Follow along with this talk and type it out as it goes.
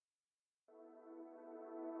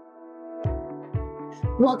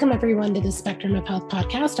Welcome, everyone, to the Spectrum of Health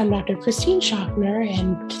podcast. I'm Dr. Christine Schaffner,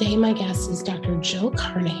 and today my guest is Dr. Jill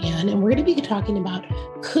Carnahan, and we're going to be talking about,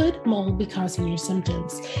 could mold be causing your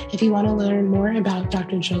symptoms? If you want to learn more about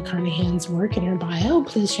Dr. Jill Carnahan's work in her bio,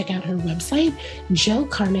 please check out her website,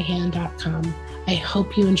 jillcarnahan.com. I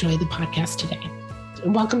hope you enjoy the podcast today.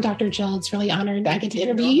 Welcome, Dr. Jill. It's really honored I get to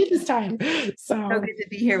interview you this time. So good to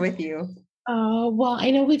be here with you. Well, I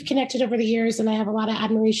know we've connected over the years, and I have a lot of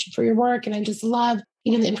admiration for your work, and I just love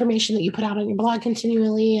the information that you put out on your blog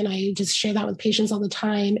continually. And I just share that with patients all the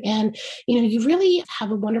time. And, you really have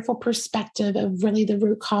a wonderful perspective of really the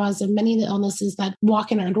root cause of many of the illnesses that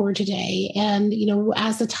walk in our door today. And,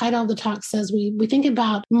 as the title of the talk says, we think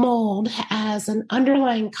about mold as an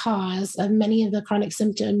underlying cause of many of the chronic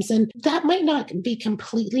symptoms. And that might not be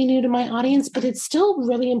completely new to my audience, but it's still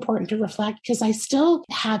really important to reflect, because I still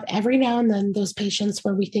have every now and then those patients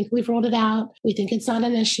where we think we've ruled it out, we think it's not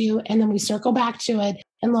an issue, and then we circle back to it.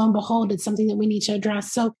 And lo and behold, it's something that we need to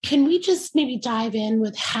address. So can we just maybe dive in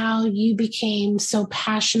with how you became so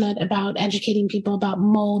passionate about educating people about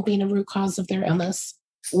mold being a root cause of their illness?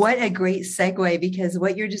 What a great segue, because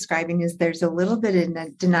what you're describing is there's a little bit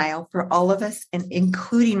of denial for all of us, and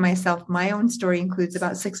including myself. My own story includes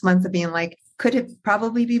about 6 months of being like, could it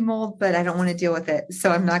probably be mold, but I don't want to deal with it,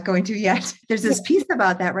 so I'm not going to yet. There's this piece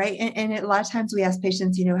about that, right? And a lot of times we ask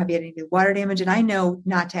patients, have you had any water damage? And I know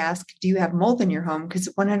not to ask, do you have mold in your home? Because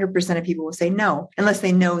 100% of people will say no, unless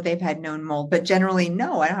they know they've had known mold. But generally,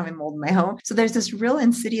 no, I don't have any mold in my home. So there's this real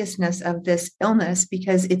insidiousness of this illness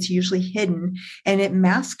because it's usually hidden, and it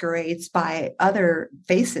masquerades by other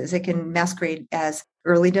faces. It can masquerade as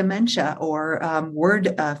early dementia or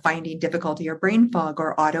word finding difficulty or brain fog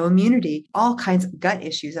or autoimmunity, all kinds of gut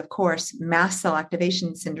issues, of course, mast cell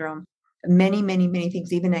activation syndrome, many, many, many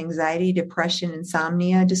things, even anxiety, depression,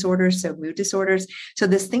 insomnia disorders, so mood disorders. So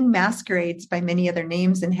this thing masquerades by many other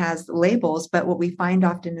names and has labels, but what we find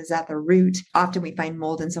often is at the root. Often we find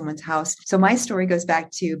mold in someone's house. So my story goes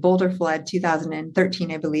back to Boulder flood,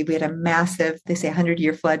 2013, I believe. We had a massive, they say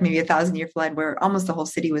 100-year flood, maybe 1,000-year flood, where almost the whole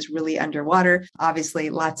city was really underwater.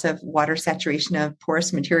 Obviously, lots of water saturation of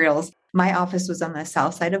porous materials. My office was on the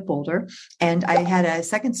south side of Boulder, and I had a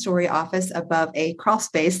second story office above a crawl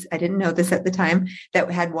space. I didn't know this at the time,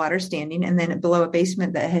 that had water standing, and then below a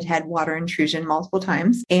basement that had water intrusion multiple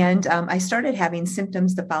times. And I started having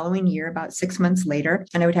symptoms the following year, about 6 months later,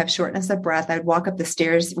 and I would have shortness of breath. I would walk up the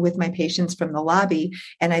stairs with my patients from the lobby,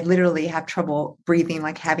 and I'd literally have trouble breathing,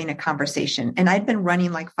 like having a conversation. And I'd been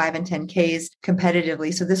running like 5 and 10 Ks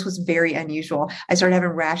competitively, so this was very unusual. I started having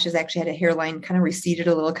rashes. I actually had a hairline kind of receded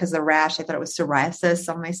a little because of the rash. I thought it was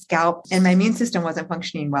psoriasis on my scalp, and my immune system wasn't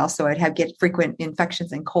functioning well. So I'd get frequent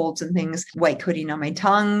infections and colds and things, white coating on my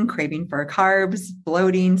tongue, craving for carbs,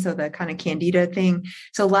 bloating. So the kind of candida thing.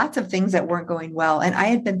 So lots of things that weren't going well. And I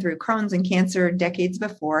had been through Crohn's and cancer decades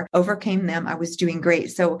before, overcame them. I was doing great.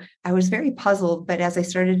 So I was very puzzled. But as I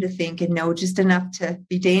started to think and know just enough to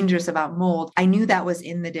be dangerous about mold, I knew that was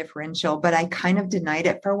in the differential, but I kind of denied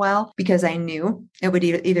it for a while because I knew it would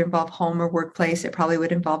either involve home or workplace. It probably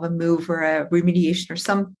would involve a move or a remediation or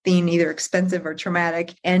something either expensive or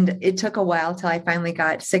traumatic. And it took a while till I finally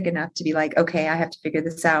got sick enough to be like, okay, I have to figure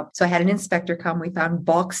this out. So I had an inspector come. We found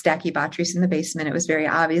bulk Stachybotrys in the basement. It was very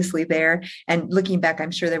obviously there. And looking back,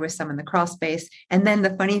 I'm sure there was some in the crawl space. And then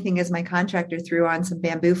the funny thing is my contractor threw on some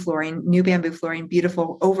bamboo flooring, new bamboo flooring,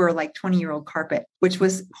 beautiful, over like 20-year-old carpet, which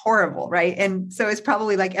was horrible, right? And so it's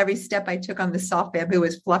probably like every step I took on the soft bamboo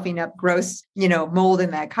was fluffing up gross, mold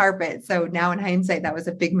in that carpet. So now in hindsight, that was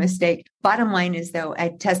a big mistake. Bottom line is, though, I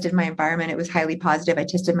tested my environment. It was highly positive. I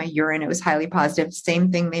tested my urine. It was highly positive.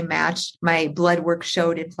 Same thing. They matched. My blood work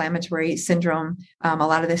showed inflammatory syndrome, a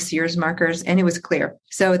lot of the Sears markers, and it was clear.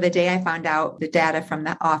 So the day I found out the data from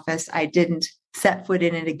that office, I didn't set foot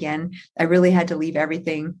in it again. I really had to leave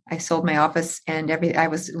everything. I sold my office and I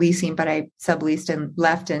was leasing, but I subleased and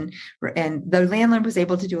left. And the landlord was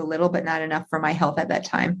able to do a little, but not enough for my health at that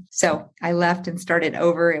time. So I left and started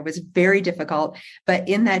over. It was very difficult. But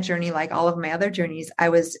in that journey, like all of my other journeys, I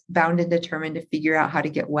was bound and determined to figure out how to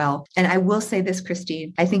get well. And I will say this,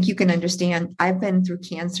 Christine, I think you can understand. I've been through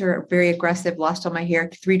cancer, very aggressive, lost all my hair,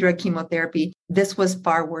 3-drug chemotherapy. This was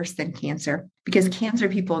far worse than cancer, because cancer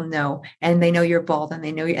people know, and they know you're bald, and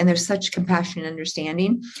they know you, and there's such compassion and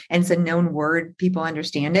understanding. And it's a known word. People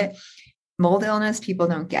understand it. Mold illness, people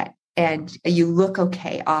don't get. And you look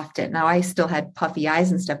okay often. Now, I still had puffy eyes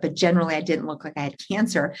and stuff, but generally I didn't look like I had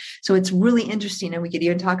cancer. So it's really interesting. And we could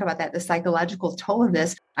even talk about that, the psychological toll of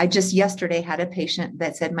this. I just yesterday had a patient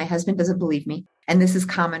that said, my husband doesn't believe me. And this is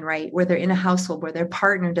common, right? Where they're in a household where their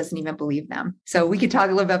partner doesn't even believe them. So we could talk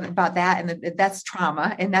a little bit about that. And that's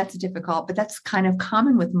trauma and that's difficult, but that's kind of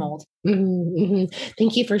common with mold.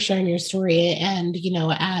 Thank you for sharing your story. And,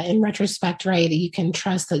 in retrospect, right, you can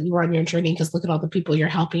trust that you were on your journey because look at all the people you're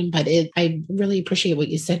helping. But I really appreciate what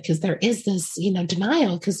you said because there is this,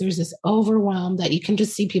 denial because there's this overwhelm that you can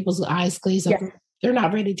just see people's eyes glaze over. Yes. They're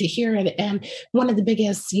not ready to hear it. And one of the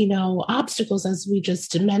biggest, obstacles, as we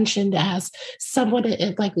just mentioned, as someone,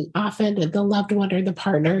 like often the loved one or the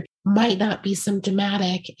partner might not be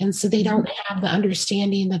symptomatic. And so they don't have the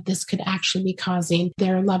understanding that this could actually be causing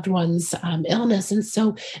their loved one's illness. And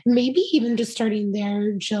so maybe even just starting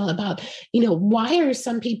there, Jill, about, why are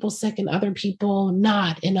some people sick and other people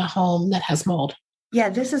not in a home that has mold? Yeah,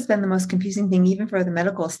 this has been the most confusing thing, even for the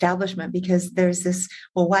medical establishment, because there's this,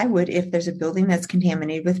 well, why would, if there's a building that's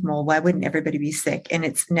contaminated with mold, why wouldn't everybody be sick? And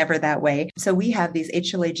it's never that way. So we have these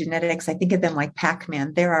HLA genetics. I think of them like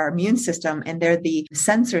Pac-Man. They're our immune system, and they're the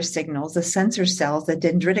sensor signals, the sensor cells, the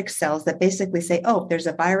dendritic cells that basically say, oh, there's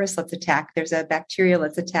a virus, let's attack. There's a bacteria,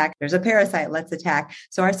 let's attack. There's a parasite, let's attack.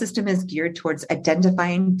 So our system is geared towards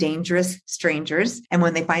identifying dangerous strangers. And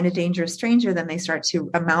when they find a dangerous stranger, then they start to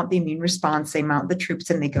mount the immune response. They mount the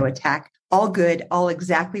troops and they go attack. All good, all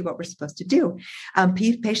exactly what we're supposed to do.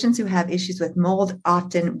 Patients who have issues with mold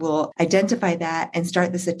often will identify that and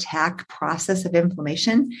start this attack process of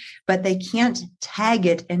inflammation, but they can't tag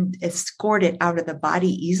it and escort it out of the body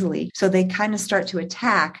easily. So they kind of start to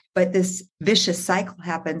attack, but this vicious cycle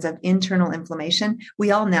happens of internal inflammation.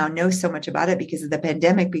 We all now know so much about it because of the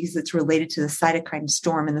pandemic, because it's related to the cytokine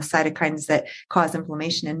storm and the cytokines that cause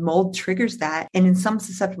inflammation, and mold triggers that. And in some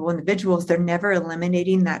susceptible individuals, they're never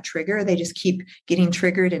eliminating that trigger. They just keep getting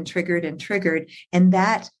triggered and triggered and triggered. And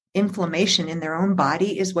that inflammation in their own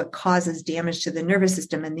body is what causes damage to the nervous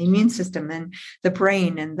system and the immune system and the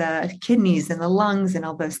brain and the kidneys and the lungs and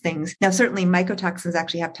all those things. Now, certainly mycotoxins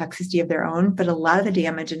actually have toxicity of their own, but a lot of the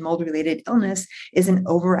damage in mold-related illness is an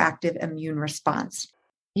overactive immune response.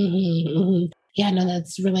 Yeah, no,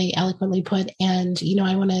 that's really eloquently put. And,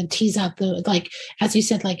 I want to tease out as you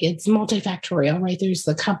said, it's multifactorial, right? There's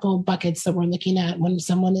a couple buckets that we're looking at when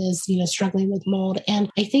someone is, struggling with mold. And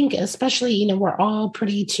I think especially, we're all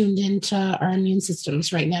pretty tuned into our immune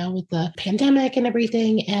systems right now with the pandemic and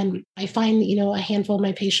everything. And I find, a handful of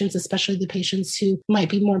my patients, especially the patients who might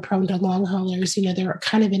be more prone to long haulers, they're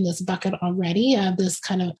kind of in this bucket already of this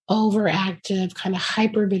kind of overactive, kind of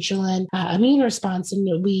hypervigilant immune response. And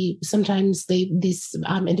these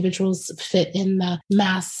individuals fit in the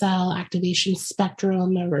mast cell activation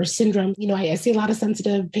spectrum or syndrome. I see a lot of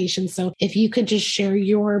sensitive patients. So if you could just share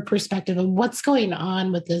your perspective of what's going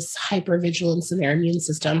on with this hypervigilance in their immune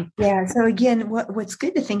system. Yeah. So again, what's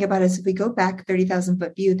good to think about is if we go back 30,000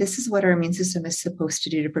 foot view, this is what our immune system is supposed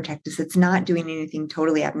to do to protect us. It's not doing anything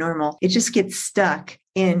totally abnormal. It just gets stuck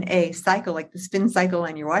in a cycle, like the spin cycle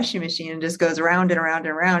on your washing machine, and just goes around and around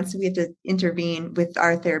and around. So we have to intervene with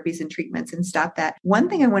our therapies and treatments and stop that. One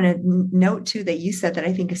thing I want to note too that you said that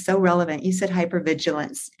I think is so relevant, you said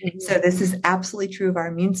hypervigilance. Mm-hmm. So this is absolutely true of our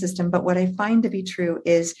immune system. But what I find to be true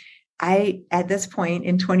is at this point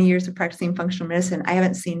in 20 years of practicing functional medicine, I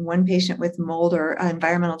haven't seen one patient with mold or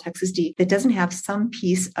environmental toxicity that doesn't have some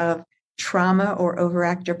piece of trauma or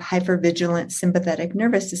overactive hypervigilant sympathetic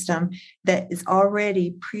nervous system that is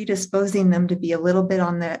already predisposing them to be a little bit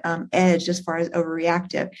on the edge as far as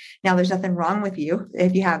overreactive. Now, there's nothing wrong with you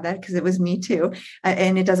if you have that, because it was me too.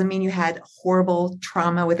 And it doesn't mean you had horrible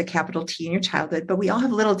trauma with a capital T in your childhood, but we all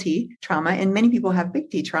have little t trauma, and many people have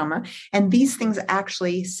big T trauma. And these things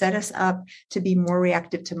actually set us up to be more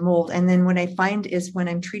reactive to mold. And then what I find is when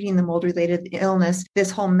I'm treating the mold-related illness,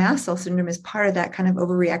 this whole mast cell syndrome is part of that kind of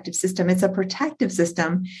overreactive system. It's a protective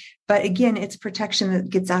system, but again, it's protection that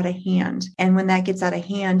gets out of hand. And when that gets out of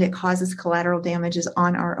hand, it causes collateral damages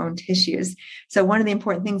on our own tissues. So one of the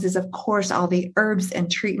important things is, of course, all the herbs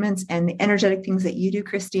and treatments and the energetic things that you do,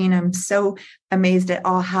 Christine. I'm so amazed at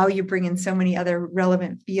how you bring in so many other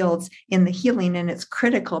relevant fields in the healing. And it's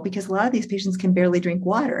critical because a lot of these patients can barely drink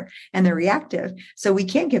water and they're reactive. So we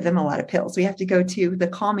can't give them a lot of pills. We have to go to the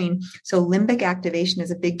calming. So limbic activation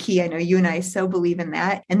is a big key. I know you and I so believe in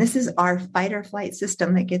that. And this is our fight or flight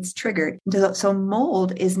system that gets triggered. So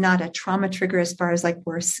mold is not a trauma trigger as far as like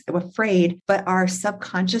we're afraid, but our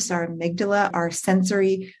subconscious, our amygdala, our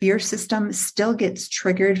sensory fear system still gets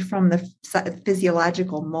triggered from the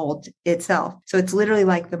physiological mold itself. So it's literally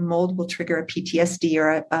like the mold will trigger a PTSD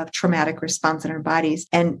or a traumatic response in our bodies.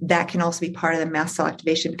 And that can also be part of the mast cell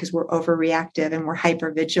activation because we're overreactive and we're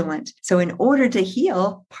hypervigilant. So in order to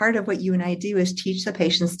heal, part of what you and I do is teach the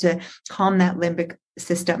patients to calm that limbic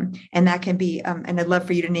system. And that can be, and I'd love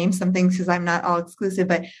for you to name some things because I'm not all exclusive,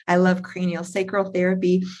 but I love cranial sacral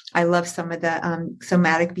therapy. I love some of the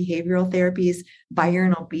somatic behavioral therapies,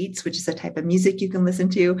 binaural beats, which is a type of music you can listen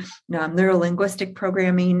to, neurolinguistic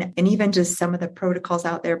programming, and even just some of the protocols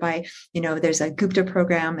out there by, there's a Gupta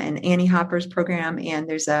program and Annie Hopper's program, and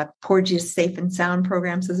there's a Porges Safe and Sound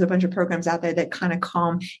program. So there's a bunch of programs out there that kind of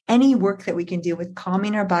calm. Any work that we can do with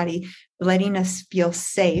calming our body, letting us feel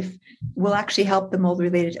safe, will actually help the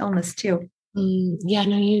mold-related illness too. Yeah,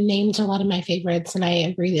 no, you named a lot of my favorites, and I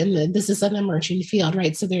agree. And this is an emerging field,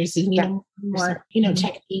 right? So there's more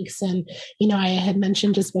techniques, and I had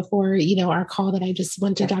mentioned just before our call that I just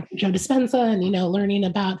went to Dr. Joe Dispenza, and learning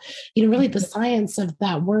about really the science of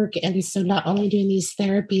that work. And so not only doing these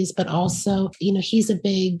therapies, but also he's a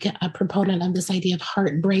big proponent of this idea of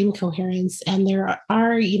heart-brain coherence. And there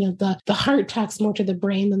are the heart talks more to the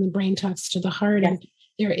brain than the brain talks to the heart, and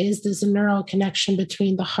there is this neural connection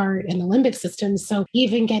between the heart and the limbic system. So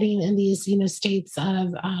even getting in these, states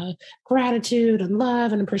of gratitude and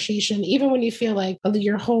love and appreciation, even when you feel like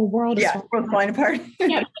your whole world is falling apart.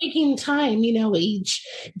 Taking time, each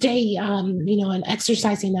day, and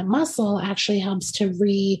exercising that muscle actually helps to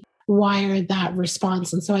rewire that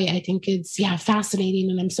response. And so I think it's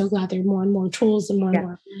fascinating, and I'm so glad there are more and more tools and more and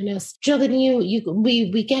more awareness. Jill, then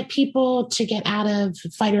we get people to get out of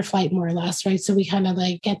fight or flight more or less, right? So we kind of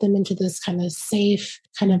like get them into this kind of safe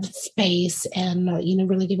kind of space, and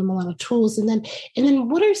really give them a lot of tools. And then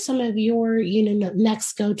what are some of your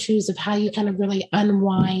next go-tos of how you kind of really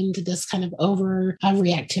unwind this kind of over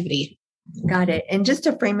reactivity? Got it. And just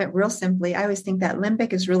to frame it real simply, I always think that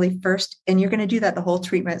limbic is really first, and you're going to do that the whole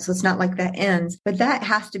treatment. So it's not like that ends, but that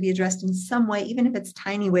has to be addressed in some way, even if it's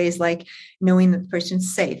tiny ways, like knowing that the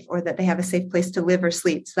person's safe or that they have a safe place to live or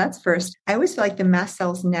sleep. So that's first. I always feel like the mast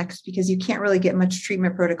cell's next, because you can't really get much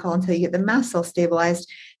treatment protocol until you get the mast cell stabilized.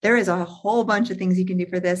 There is a whole bunch of things you can do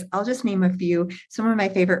for this. I'll just name a few. Some of my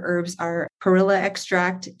favorite herbs are perilla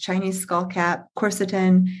extract, Chinese skullcap,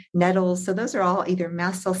 quercetin, nettles. So those are all either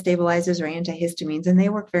mast cell stabilizers or antihistamines, and they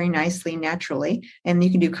work very nicely naturally. And you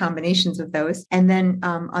can do combinations of those. And then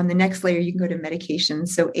on the next layer, you can go to medications.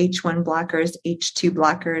 So H1 blockers, H2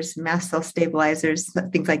 blockers, mast cell stabilizers,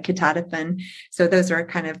 things like ketotifen. So those are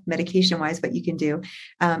kind of medication-wise what you can do.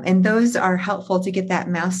 And those are helpful to get that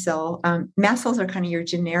mast cell. Mast cells are kind of your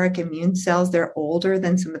generic immune cells. They're older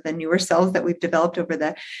than some of the newer cells that we've developed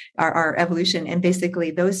over our evolution. And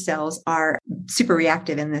basically those cells are super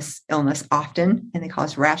reactive in this illness often, and they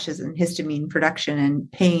cause rashes and histamine production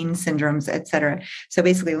and pain syndromes, et cetera. So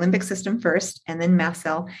basically limbic system first, and then mast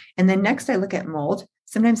cell. And then next I look at mold.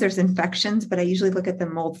 Sometimes there's infections, but I usually look at the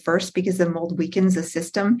mold first because the mold weakens the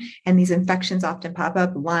system. And these infections often pop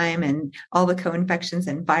up, Lyme and all the co-infections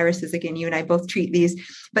and viruses. Again, you and I both treat these.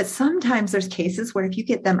 But sometimes there's cases where if you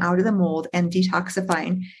get them out of the mold and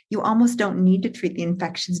detoxifying, you almost don't need to treat the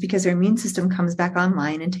infections because their immune system comes back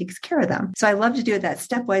online and takes care of them. So I love to do it that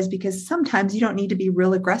stepwise, because sometimes you don't need to be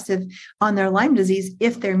real aggressive on their Lyme disease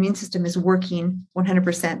if their immune system is working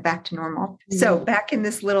 100% back to normal. Mm-hmm. So back in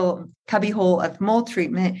this little cubbyhole of mold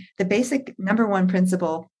treatment, the basic number one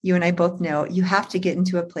principle, you and I both know, you have to get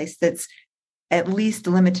into a place that's at least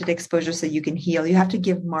limited exposure so you can heal. You have to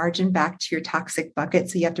give margin back to your toxic bucket.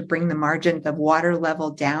 So you have to bring the margin, the water level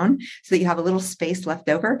down so that you have a little space left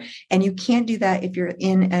over. And you can't do that if you're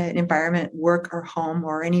in an environment, work or home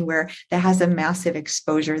or anywhere that has a massive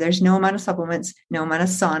exposure. There's no amount of supplements, no amount of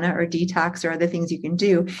sauna or detox or other things you can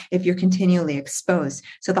do if you're continually exposed.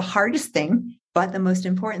 So the hardest thing, but the most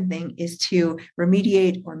important thing, is to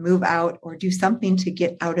remediate or move out or do something to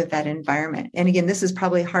get out of that environment. And again, this is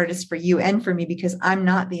probably hardest for you and for me because I'm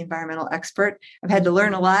not the environmental expert. I've had to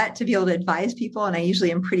learn a lot to be able to advise people. And I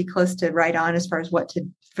usually am pretty close to right on as far as what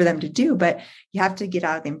for them to do, but you have to get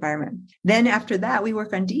out of the environment. Then after that, we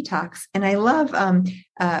work on detox. And I love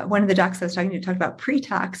one of the docs I was talking to talked about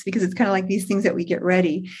pre-tox, because it's kind of like these things that we get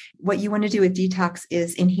ready. What you want to do with detox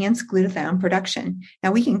is enhance glutathione production.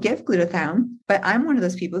 Now we can give glutathione, but I'm one of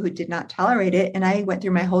those people who did not tolerate it. And I went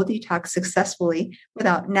through my whole detox successfully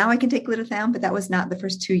without. Now I can take glutathione, but that was not the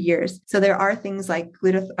first 2 years. So there are things like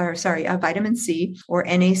vitamin C or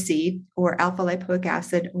NAC or alpha lipoic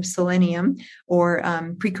acid or selenium or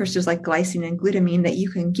precursors like glycine and glutamine that you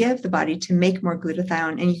can give the body to make more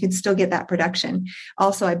glutathione, and you can still get that production.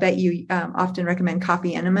 Also, I bet you often recommend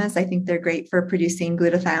coffee enemas. I think they're great for producing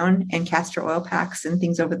glutathione, and castor oil packs and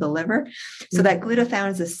things over the liver. So that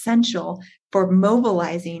glutathione is essential for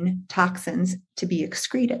mobilizing toxins to be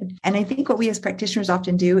excreted. And I think what we as practitioners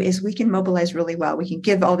often do is we can mobilize really well. We can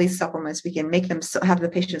give all these supplements. We can make them have the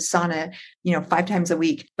patient sauna, 5 times a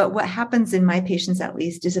week. But what happens in my patients, at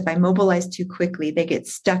least, is if I mobilize too quickly, they get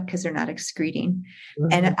stuck because they're not excreting. Mm-hmm.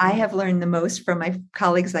 And I have learned the most from my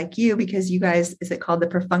colleagues like you, because you guys, is it called the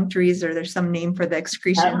perfunctories, or there's some name for the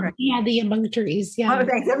excretion? Right? Yeah, the emunctories. Yeah. Oh,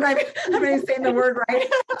 thanks. I'm not even saying the word right.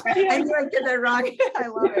 I knew I did that wrong. I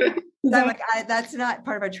love it. So I'm like, that's not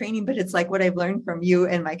part of our training, but it's like what I've learned from you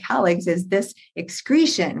and my colleagues is this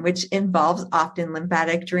excretion, which involves often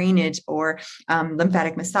lymphatic drainage or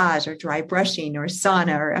lymphatic massage or dry brushing or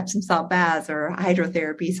sauna or Epsom salt baths or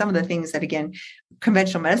hydrotherapy, some of the things that, again,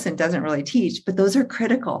 conventional medicine doesn't really teach, but those are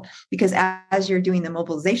critical because as you're doing the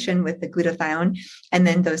mobilization with the glutathione and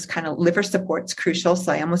then those kind of liver supports crucial.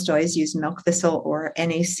 So I almost always use milk thistle or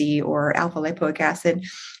NAC or alpha lipoic acid.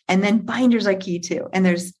 And then binders are key too. And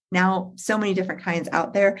there's now so many different kinds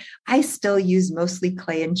out there. I still use mostly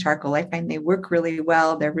clay and charcoal. I find they work really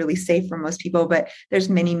well. They're really safe for most people, but there's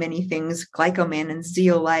many, many things, glycoman and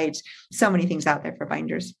zeolite, so many things out there for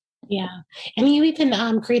binders. Yeah. And you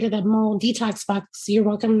even created a mold detox box. You're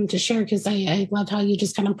welcome to share, because I love how you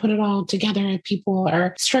just kind of put it all together. If people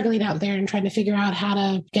are struggling out there and trying to figure out how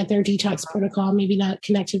to get their detox protocol, maybe not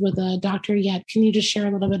connected with a doctor yet. Can you just share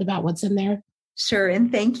a little bit about what's in there? Sure.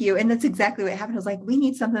 And thank you. And that's exactly what happened. I was like, we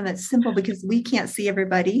need something that's simple because we can't see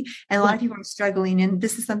everybody. And a lot of people are struggling. And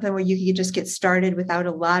this is something where you can just get started without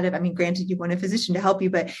a lot of, granted, you want a physician to help you,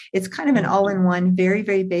 but it's kind of an all-in-one, very,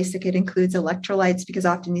 very basic. It includes electrolytes because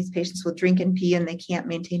often these patients will drink and pee and they can't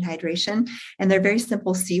maintain hydration. And they're very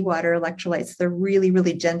simple seawater electrolytes. They're really,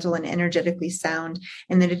 really gentle and energetically sound.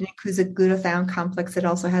 And then it includes a glutathione complex that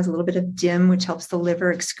also has a little bit of DIM, which helps the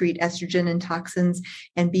liver excrete estrogen and toxins,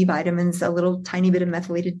 and B vitamins, a little tiny bit of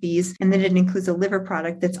methylated Bs. And then it includes a liver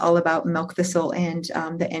product that's all about milk thistle and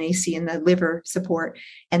the NAC and the liver support.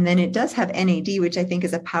 And then it does have NAD, which I think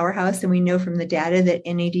is a powerhouse. And we know from the data that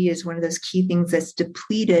NAD is one of those key things that's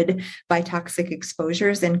depleted by toxic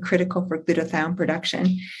exposures and critical for glutathione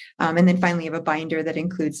production. And then finally, you have a binder that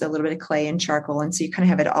includes a little bit of clay and charcoal. And so you kind of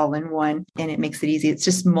have it all in one, and it makes it easy. It's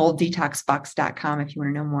just molddetoxbox.com if you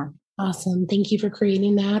want to know more. Awesome. Thank you for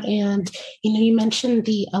creating that. And, you mentioned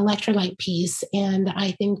the electrolyte piece. And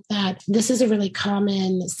I think that this is a really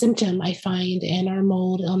common symptom I find in our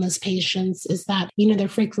mold illness patients is that, they're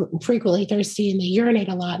frequently thirsty and they urinate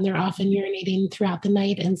a lot, and they're often urinating throughout the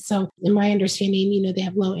night. And so in my understanding, they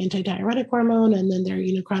have low antidiuretic hormone, and then they're,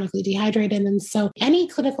 chronically dehydrated. And so any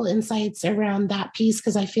clinical insights around that piece,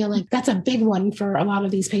 because I feel like that's a big one for a lot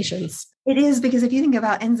of these patients. It is, because if you think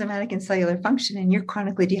about enzymatic and cellular function and you're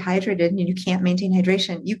chronically dehydrated and you can't maintain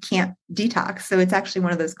hydration, you can't detox. So it's actually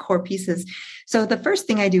one of those core pieces. So the first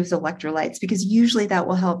thing I do is electrolytes, because usually that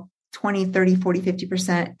will help 20, 30, 40,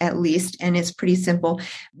 50% at least. And it's pretty simple.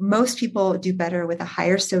 Most people do better with a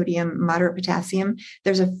higher sodium, moderate potassium.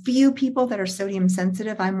 There's a few people that are sodium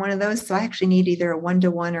sensitive. I'm one of those. So I actually need either a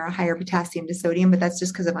 1-to-1 or a higher potassium to sodium, but that's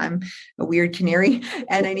just because I'm a weird canary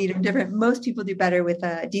and I need them different. Most people do better with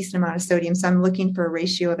a decent amount of sodium. So I'm looking for a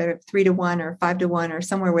ratio of 3-to-1 or 5-to-1 or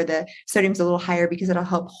somewhere where the sodium's a little higher, because it'll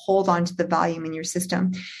help hold on to the volume in your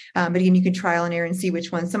system. But again, you can trial and error and see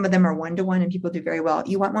which one. Some of them are 1-to-1 and people do very well.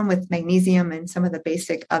 You want one with magnesium and some of the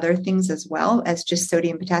basic other things as well as just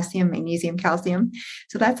sodium, potassium, magnesium, calcium.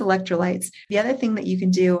 So that's electrolytes. The other thing that you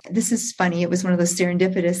can do, this is funny, it was one of those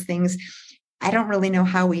serendipitous things. I don't really know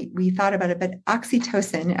how we thought about it, but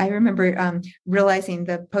oxytocin, I remember realizing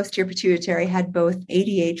the posterior pituitary had both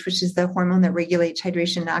ADH, which is the hormone that regulates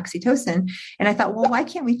hydration, and oxytocin. And I thought, well, why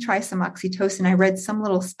can't we try some oxytocin? I read some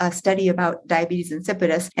little study about diabetes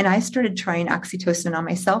insipidus, and I started trying oxytocin on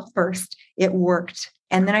myself first. It worked.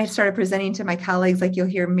 And then I started presenting to my colleagues, like you'll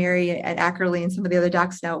hear Mary at Ackerley and some of the other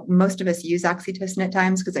docs now. Most of us use oxytocin at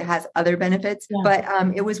times because it has other benefits. Yeah. But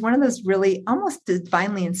it was one of those really almost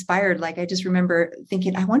divinely inspired. Like I just remember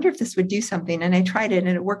thinking, I wonder if this would do something. And I tried it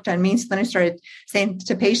and it worked on me. So then I started saying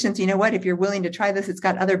to patients, you know what, if you're willing to try this, it's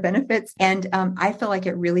got other benefits. And I feel like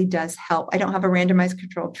it really does help. I don't have a randomized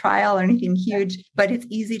controlled trial or anything huge, but it's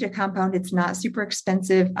easy to compound. It's not super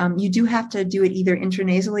expensive. You do have to do it either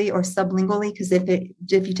intranasally or sublingually, because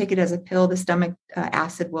if you take it as a pill, the stomach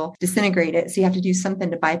acid will disintegrate it. So you have to do something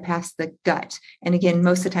to bypass the gut. And again,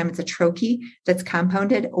 most of the time it's a troche that's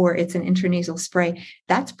compounded or it's an intranasal spray.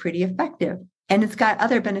 That's pretty effective. And it's got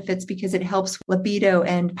other benefits because it helps libido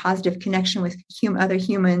and positive connection with other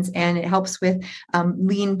humans. And it helps with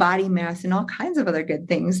lean body mass and all kinds of other good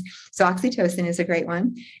things. So oxytocin is a great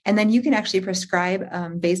one. And then you can actually prescribe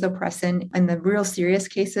vasopressin in the real serious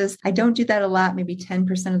cases. I don't do that a lot, maybe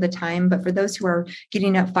 10% of the time. But for those who are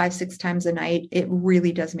getting up 5-6 times a night, it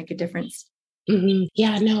really does make a difference. Mm-hmm.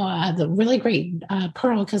 Yeah, no, the really great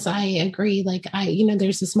pearl, because I agree. Like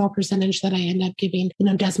there's a small percentage that I end up giving,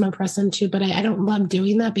 desmopressin to, but I don't love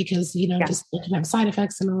doing that because, just it can have side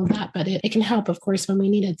effects and all of that, but it can help, of course, when we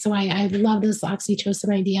need it. So I love this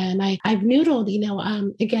oxytocin idea. And I've noodled,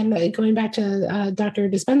 again, going back to Dr.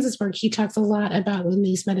 Dispenza's work, he talks a lot about in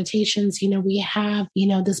these meditations, we have,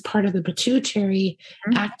 this part of the pituitary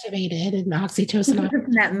activated and oxytocin.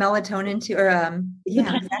 That melatonin too, or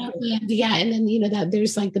exactly. Yeah. And then, that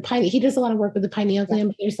there's like the pineal, he does a lot of work with the pineal gland,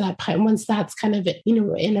 but there's that, once that's kind of,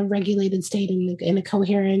 in a regulated state, in a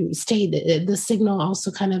coherent state, the signal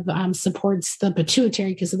also kind of supports the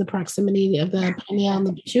pituitary because of the proximity of the pineal and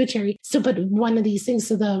the pituitary. So, but one of these things,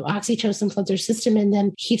 so the oxytocin floods our system. And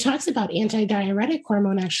then he talks about antidiuretic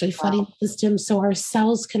hormone actually flooding the system so our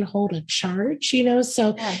cells can hold a charge,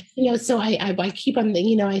 so, so I keep on,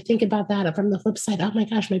 I think about that from the flip side. Oh my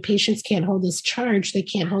gosh, my patients can't hold this charge. They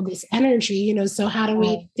can't hold this energy, so how do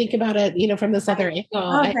we think about it, from this other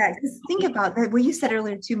angle? Just think about that. What you said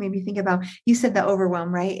earlier too made me think about, you said the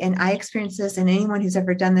overwhelm, right? And I experienced this, and anyone who's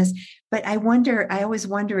ever done this, but I always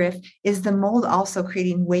wonder is the mold also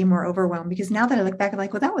creating way more overwhelm? Because now that I look back, I'm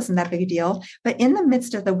like, well, that wasn't that big a deal. But in the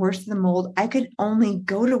midst of the worst of the mold, I could only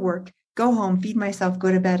go to work, go home, feed myself,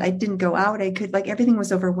 go to bed. I didn't go out. I could, everything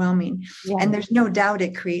was overwhelming. Yeah. And there's no doubt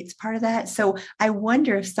it creates part of that. So I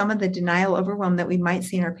wonder if some of the denial overwhelm that we might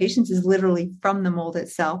see in our patients is literally from the mold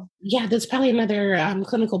itself. Yeah, that's probably another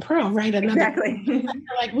clinical pearl, right? Exactly.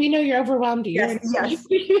 Like, we know you're overwhelmed. Yes.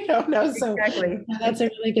 You don't know. So exactly. That's a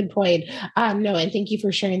really good point. No, and thank you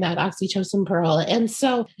for sharing that oxytocin pearl. And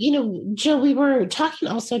so, Jill, we were talking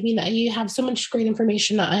also, you have so much great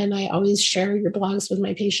information, and I always share your blogs with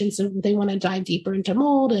my patients if they want to dive deeper into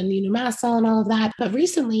mold and, mast cell and all of that. But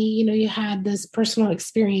recently, you had this personal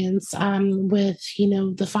experience with,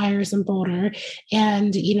 the fires in Boulder,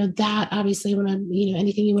 and, that obviously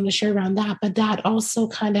anything you want to share around that, but that also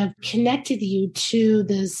kind of connected you to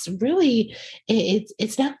this really,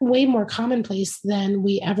 it's not way more commonplace than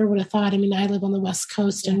we ever would have thought. I live on the West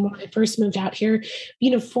Coast, and when I first moved out here,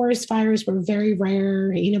 forest fires were very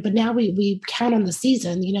rare, but now we count on the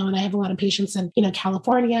season, and I have a lot of patients in,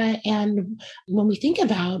 California. And when we think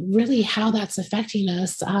about really how that's affecting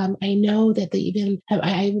us, I know that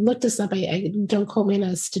I looked this up, I don't quote me on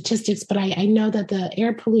the statistics, but I know that the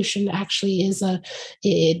air pollution actually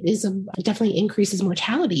definitely increases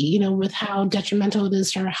mortality, with how detrimental it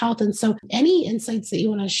is to our health. And so any insights that you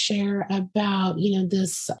want to share about,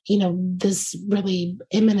 this really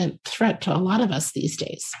imminent threat to a lot of us these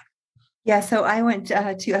days? Yeah. So I went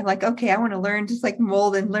I'm like, okay, I want to learn just like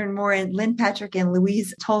mold and learn more. And Lynn Patrick and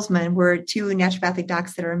Louise Tolzman were two naturopathic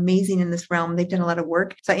docs that are amazing in this realm. They've done a lot of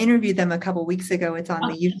work. So I interviewed them a couple of weeks ago. It's on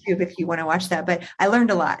the YouTube if you want to watch that, but I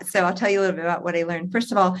learned a lot. So I'll tell you a little bit about what I learned.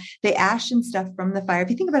 First of all, the ash and stuff from the fire.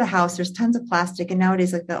 If you think about a house, there's tons of plastic, and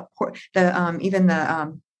nowadays like even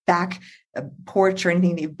the back porch or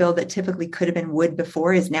anything that you build that typically could have been wood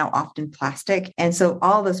before is now often plastic. And so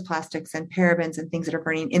all those plastics and parabens and things that are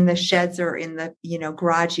burning in the sheds or in the,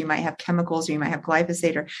 garage, you might have chemicals, or you might have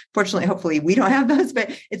glyphosate, or fortunately, hopefully we don't have those,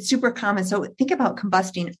 but it's super common. So think about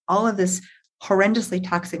combusting all of this horrendously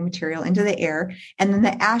toxic material into the air. And then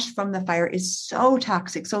the ash from the fire is so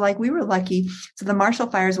toxic. So we were lucky. So the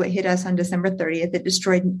Marshall fires, what hit us on December 30th, it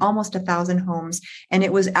destroyed almost 1,000 homes. And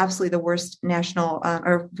it was absolutely the worst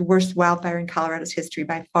or the worst wildfire in Colorado's history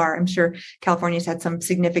by far. I'm sure California's had some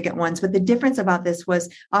significant ones, but the difference about this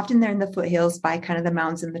was often they're in the foothills by kind of the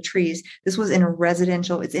mountains and the trees. This was in a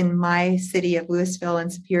residential, it's in my city of Louisville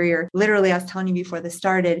and Superior. Literally, I was telling you before this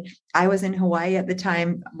started, I was in Hawaii at the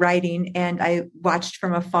time writing, and I watched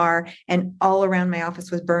from afar, and all around my office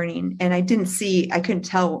was burning. And I couldn't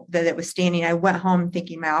tell that it was standing. I went home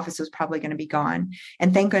thinking my office was probably going to be gone.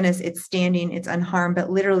 And thank goodness it's standing, it's unharmed, but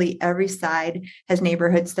literally every side has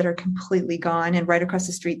neighborhoods that are completely gone. And right across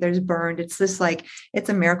the street, there's burned. It's just it's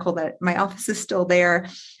a miracle that my office is still there.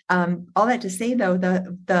 All that to say, though,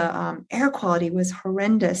 the air quality was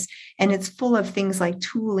horrendous, and it's full of things like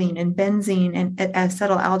toluene and benzene and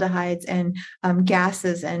acetaldehyde formaldehydes and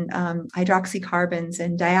gases and hydroxycarbons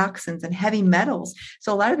and dioxins and heavy metals.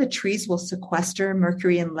 So a lot of the trees will sequester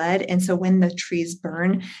mercury and lead. And so when the trees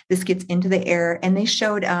burn, this gets into the air. And they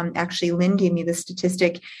showed, actually, Lynn gave me the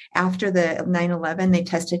statistic after the 9/11, they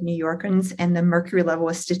tested New Yorkers and the mercury level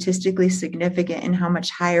was statistically significant in how much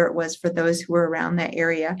higher it was for those who were around that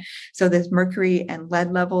area. So there's mercury and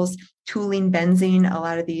lead levels, toluene, benzene, a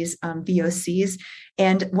lot of these VOCs.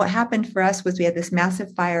 And what happened for us was we had this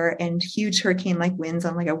massive fire and huge hurricane-like winds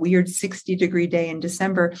on like a weird 60-degree day in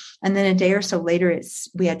December. And then a day or so later,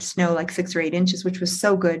 we had snow like 6 or 8 inches, which was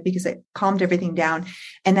so good because it calmed everything down.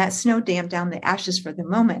 And that snow damped down the ashes for the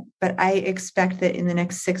moment. But I expect that in the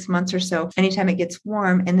next 6 months or so, anytime it gets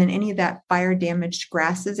warm and then any of that fire-damaged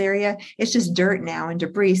grasses area, it's just dirt now and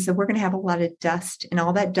debris. So we're going to have a lot of dust, and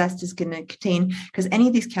all that dust is going to contain, because any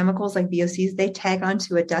of these chemicals like VOCs, they tag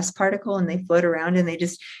onto a dust particle and they float around and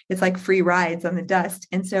it's like free rides on the dust.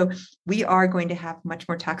 And so we are going to have much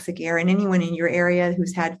more toxic air, and anyone in your area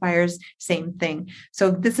who's had fires, same thing. So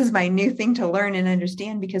this is my new thing to learn and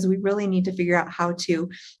understand, because we really need to figure out how to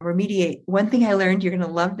remediate. One thing I learned, you're going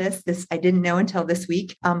to love this I didn't know until this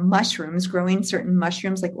week, mushrooms, growing certain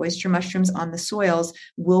mushrooms like oyster mushrooms on the soils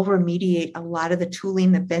will remediate a lot of the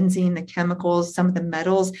toluene, the benzene, the chemicals, some of the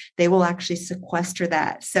metals. They will actually sequester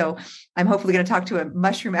that. So I'm hopefully going to talk to a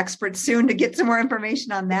mushroom expert soon to get some more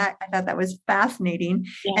information on that. I thought that was fascinating.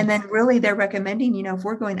 Yeah. And then really they're recommending, if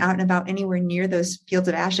we're going out and about anywhere near those fields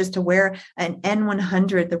of ashes, to wear an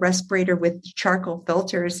N100, the respirator with charcoal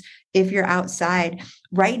filters, if you're outside.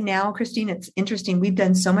 Right now, Christine, it's interesting. We've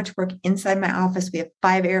done so much work inside my office. We have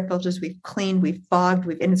 5 air filters. We've cleaned, we've fogged,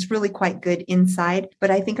 and it's really quite good inside.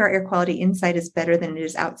 But I think our air quality inside is better than it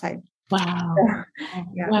is outside. Wow.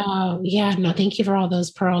 Yeah. Wow. Yeah. No, thank you for all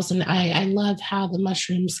those pearls. And I love how the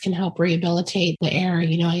mushrooms can help rehabilitate the air.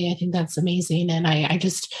 I think that's amazing. And I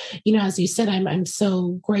just, as you said, I'm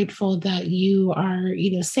so grateful that you are,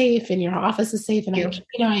 safe and your office is safe. And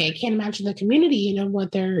I can't imagine the community,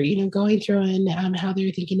 what they're, going through and how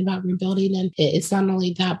they're thinking about rebuilding. And it's not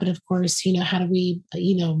only that, but of course, how do we,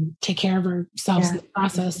 take care of ourselves in the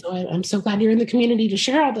process. So I'm so glad you're in the community to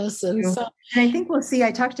share all this. And so, and I think we'll see,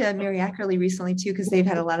 I talked to Mary Ackerley recently too, because they've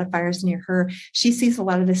had a lot of fires near her. She sees a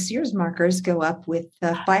lot of the Sears markers go up with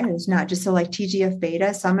the fires, not just so like TGF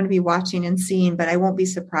beta. So I'm going to be watching and seeing, but I won't be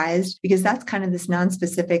surprised, because that's kind of this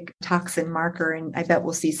non-specific toxin marker. And I bet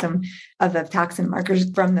we'll see some of the toxin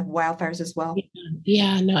markers from the wildfires as well.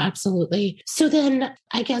 Yeah, no, absolutely. So then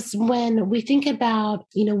I guess when we think about,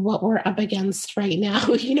 what we're up against right now,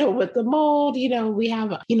 with the mold, we have,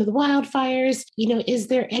 the wildfires, is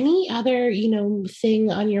there any other,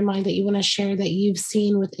 thing on your mind that you want to share that you've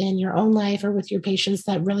seen within your own life or with your patients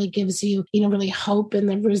that really gives you, really hope and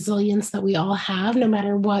the resilience that we all have, no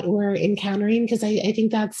matter what we're encountering? Because I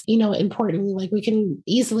think that's, important. Like we can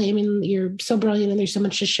easily, you're so brilliant and there's so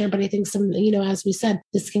much to share, but I think some, as we said,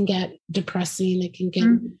 this can get depressing. It can get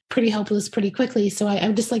pretty hopeless pretty quickly. So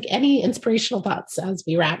I'm just like, any inspirational thoughts as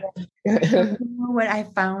we wrap? What I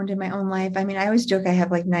found in my own life, I always joke I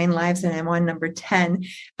have like 9 lives and I'm on number 10.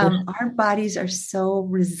 Our bodies are so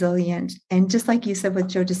resilient. And just like you said with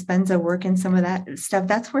Joe Dispenza work and some of that stuff,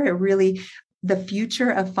 that's where it really, the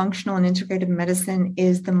future of functional and integrative medicine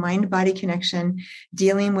is the mind-body connection,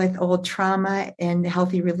 dealing with old trauma and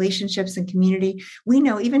healthy relationships and community. We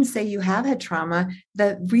know, even say you have had trauma,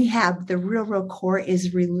 the rehab, the real core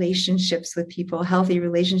is relationships with people, healthy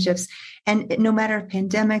relationships. And no matter if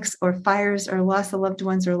pandemics or fires or loss of loved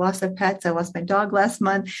ones or loss of pets, I lost my dog last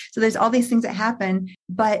month. So there's all these things that happen.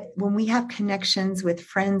 But when we have connections with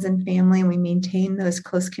friends and family, and we maintain those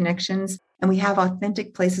close connections, and we have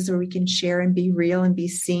authentic places where we can share and be real and be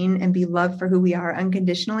seen and be loved for who we are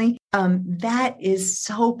unconditionally, that is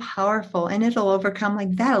so powerful. And it'll overcome,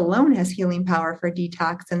 like that alone has healing power for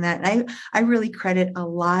detox and that. And I really credit a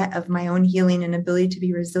lot of my own healing and ability to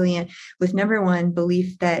be resilient with, number one,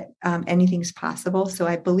 belief that anything's possible. So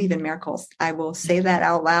I believe in miracles. I will say that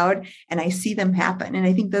out loud and I see them happen. And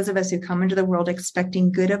I think those of us who come into the world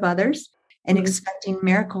expecting good of others and expecting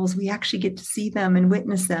miracles, we actually get to see them and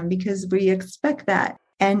witness them because we expect that.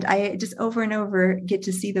 And I just over and over get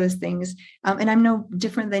to see those things. And I'm no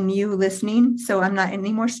different than you listening. So I'm not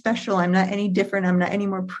any more special. I'm not any different. I'm not any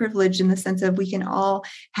more privileged in the sense of we can all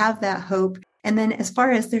have that hope. And then as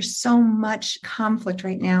far as there's so much conflict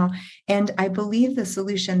right now, and I believe the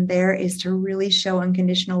solution there is to really show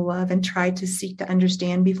unconditional love and try to seek to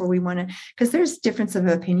understand before we want to, because there's difference of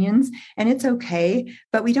opinions and it's okay,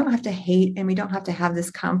 but we don't have to hate and we don't have to have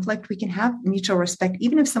this conflict. We can have mutual respect,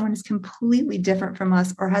 even if someone is completely different from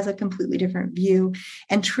us or has a completely different view,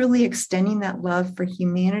 and truly extending that love for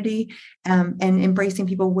humanity and embracing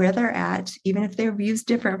people where they're at, even if their views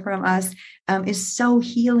different from us, is so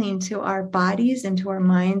healing to our bodies and to our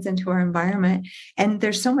minds and to our environment. And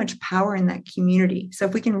there's so much power in that community. So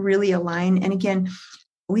if we can really align, and again,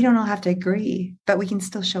 we don't all have to agree, but we can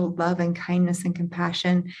still show love and kindness and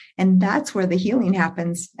compassion. And that's where the healing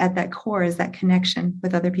happens at that core, is that connection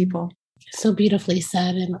with other people. So beautifully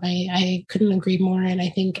said. And I couldn't agree more. And I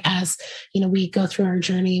think as, we go through our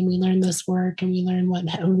journey and we learn this work and we learn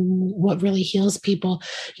what really heals people,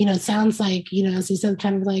 it sounds like, as you said,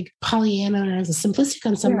 kind of like Pollyanna or as a simplistic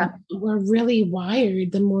on some level, we're really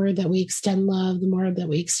wired. The more that we extend love, the more that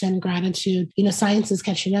we extend gratitude, science is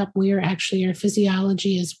catching up. Our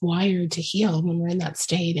physiology is wired to heal when we're in that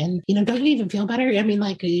state. And, don't you even feel better? I mean,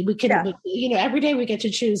 like we can, every day we get to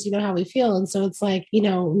choose, how we feel. And so it's like,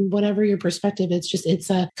 whatever your perspective, it's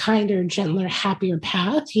a kinder, gentler, happier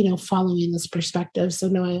path, following this perspective. So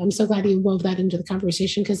no, I'm so glad you wove that into the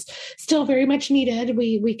conversation, because still very much needed.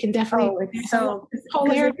 We can definitely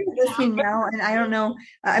listening now, and I don't know.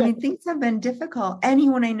 I mean, things have been difficult.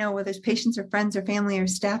 Anyone I know, whether it's patients or friends or family or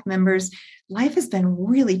staff members, life has been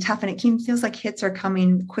really tough, and it feels like hits are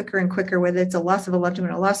coming quicker and quicker, whether it's a loss of a loved one,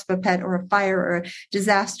 a loss of a pet, or a fire, or a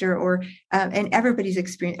disaster, or and everybody's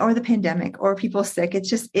experience, or the pandemic, or people sick.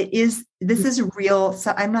 This is real.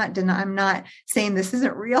 So I'm not saying this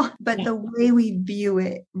isn't real, but the way we view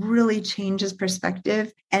it really changes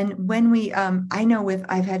perspective. And when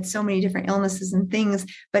I've had so many different illnesses and things,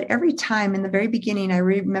 but every time in the very beginning, I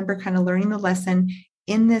remember kind of learning the lesson.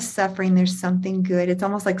 In this suffering, there's something good. It's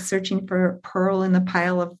almost like searching for a pearl in the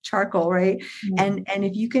pile of charcoal, right? Mm-hmm. And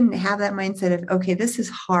if you can have that mindset of, okay, this is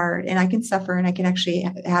hard and I can suffer and I can actually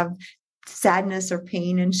have sadness or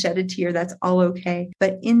pain and shed a tear, that's all okay.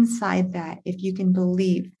 But inside that, if you can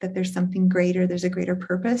believe that there's something greater, there's a greater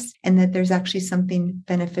purpose, and that there's actually something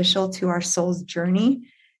beneficial to our soul's journey,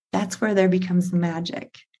 that's where there becomes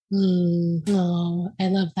magic. Oh, I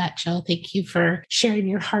love that, Jill. Thank you for sharing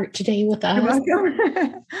your heart today with us.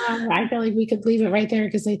 I feel like we could leave it right there,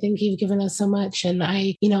 because I think you've given us so much. And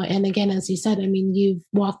and again, as you said, I mean, you've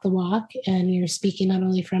walked the walk, and you're speaking not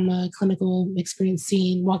only from a clinical experience,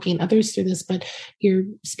 walking others through this, but you're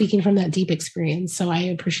speaking from that deep experience. So I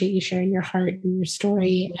appreciate you sharing your heart and your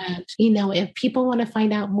story. And, if people want to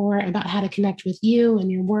find out more about how to connect with you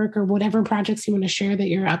and your work, or whatever projects you want to share that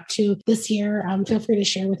you're up to this year, feel free to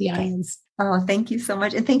share with the audience. Oh, thank you so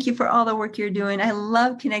much. And thank you for all the work you're doing. I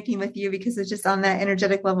love connecting with you, because it's just on that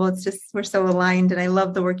energetic level. It's just, we're so aligned, and I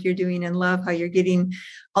love the work you're doing and love how you're getting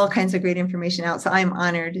all kinds of great information out. So I'm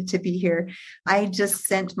honored to be here. I just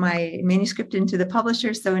sent my manuscript into the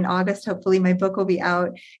publisher. So in August, hopefully my book will be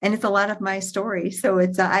out, and it's a lot of my story. So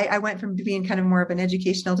it's, I went from being kind of more of an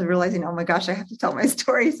educational to realizing, oh my gosh, I have to tell my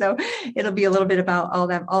story. So it'll be a little bit about all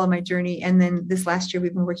of my journey. And then this last year,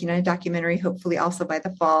 we've been working on a documentary, hopefully also by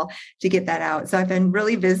the fall, to get that out. So I've been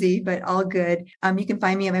really busy, but all good. You can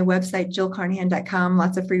find me at my website, jillcarnahan.com.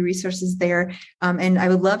 Lots of free resources there. And I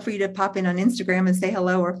would love for you to pop in on Instagram and say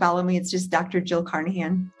hello or follow me. It's just Dr. Jill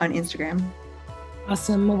Carnahan on Instagram.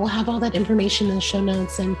 Awesome. Well, we'll have all that information in the show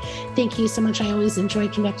notes. And thank you so much. I always enjoy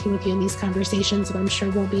connecting with you in these conversations, and I'm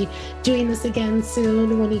sure we'll be doing this again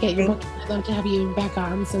soon when you get your book. I'd love to have you back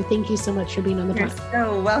on. So thank you so much for being on the podcast. You're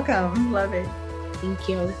so welcome. Love it. Thank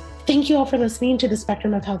you. Thank you all for listening to the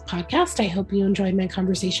Spectrum of Health podcast. I hope you enjoyed my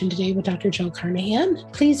conversation today with Dr. Jill Carnahan.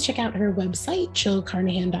 Please check out her website,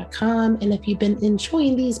 jillcarnahan.com. And if you've been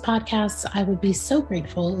enjoying these podcasts, I would be so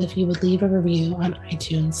grateful if you would leave a review on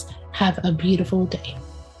iTunes. Have a beautiful day.